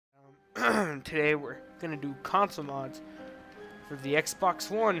Today we're gonna do console mods for the Xbox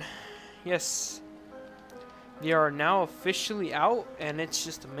One. Yes, they are now officially out, and it's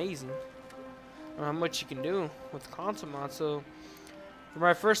just amazing how much you can do with console mods. So for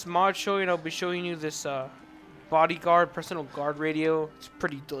my first mod showing, I'll be showing you this bodyguard personal guard radio. It's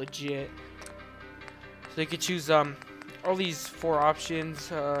pretty legit. So you can choose all these 4 options.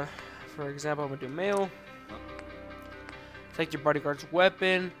 For example, I'm gonna do male. Select your bodyguard's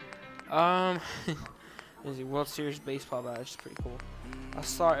weapon. Is a World Series baseball badge. It's pretty cool.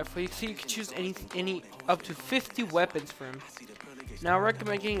 Sorry, so you can choose any up to 50 weapons for him. Now, I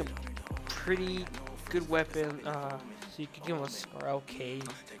recommend getting a pretty good weapon. So you can give him a Scar LK,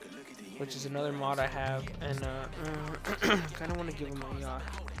 which is another mod I have, and kind of want to give him a.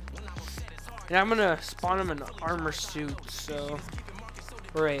 And I'm gonna spawn him an armor suit, so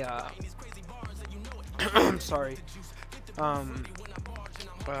or a. I'm sorry.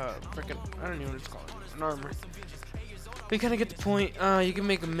 Frickin', I don't know what it's called. An armor. But you kind of get the point. You can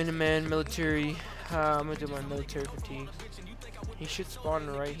make a Miniman military. I'm gonna do my military fatigue. He should spawn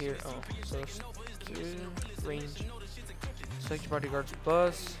right here. Oh, so range. Select your bodyguard's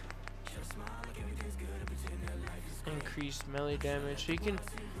bus. Increased melee damage. So you can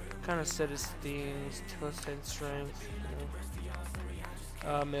kind of set his things. Plus 10 strength. You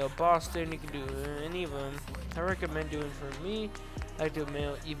know. Male Boston. You can do any of them. I recommend doing for me. I do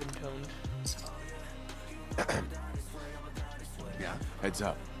male even toned. Yeah, heads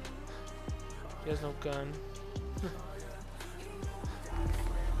up. He has no gun.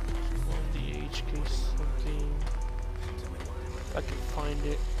 The H case something. If I can find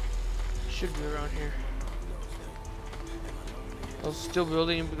it. Should be around here. I was still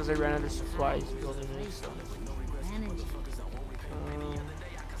building because I ran out of supplies building it. So.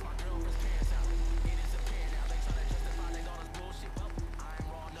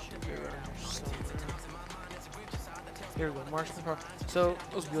 Here we go, marksman power. So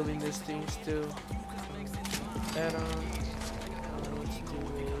I was building this thing still. Add on. Let's do a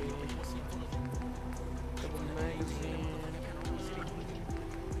double magazine.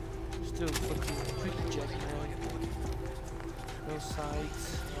 Still quick eject mag. No sights.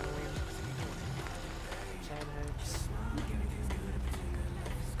 Side heads.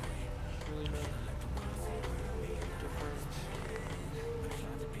 Really no difference.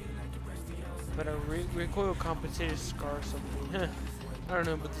 But a recoil compensated Scar or something. I don't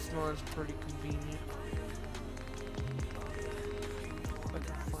know, but this mod is pretty convenient. If I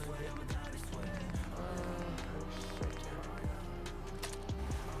can find it.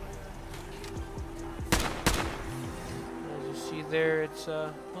 As you see there, it's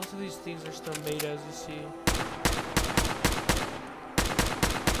most of these things are still made, as you see.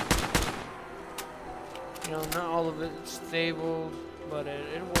 You know, not all of it's stable, but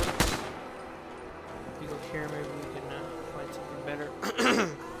it works. If you look here, maybe we can find something better.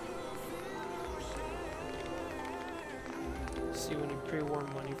 See when you pre-war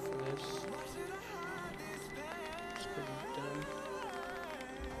money for this. It's pretty dumb.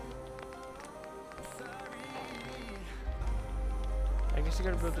 I guess I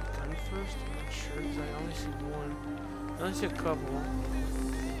gotta build a gun first. I'm not sure because I only see one. I only see a couple. I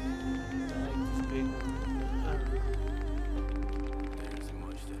like this big one.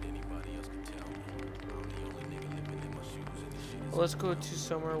 Well, let's go to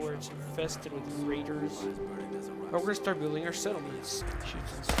somewhere where it's infested with raiders. But we're gonna start building our settlements.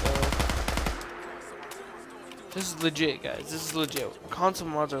 Shoots and stuff. This is legit, guys. This is legit. Console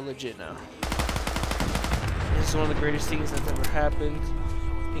mods are legit now. This is one of the greatest things that's ever happened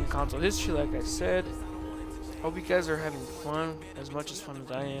in console history, like I said. Hope you guys are having fun, as much as fun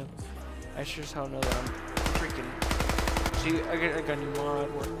as I am. I sure as hell know that I'm freaking. See, I got a new mod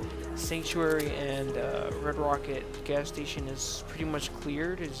where Sanctuary and Red Rocket gas station is pretty much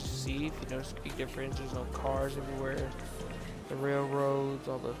cleared, as you see. If you notice a big difference, there's no cars everywhere. The railroads,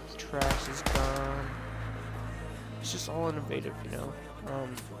 all the trash is gone. It's just all innovative, you know.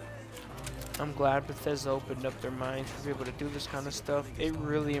 I'm glad Bethesda opened up their minds to be able to do this kind of stuff. It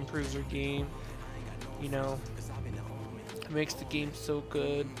really improves their game, you know. It makes the game so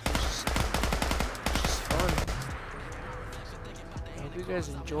good. It's just fun. I hope you guys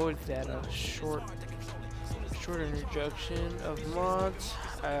enjoyed that short introduction of mods.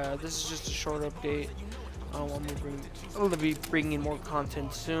 This is just a short update. I'm gonna be bringing more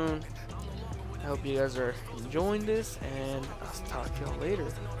content soon. I hope you guys are enjoying this, and I'll talk to y'all later.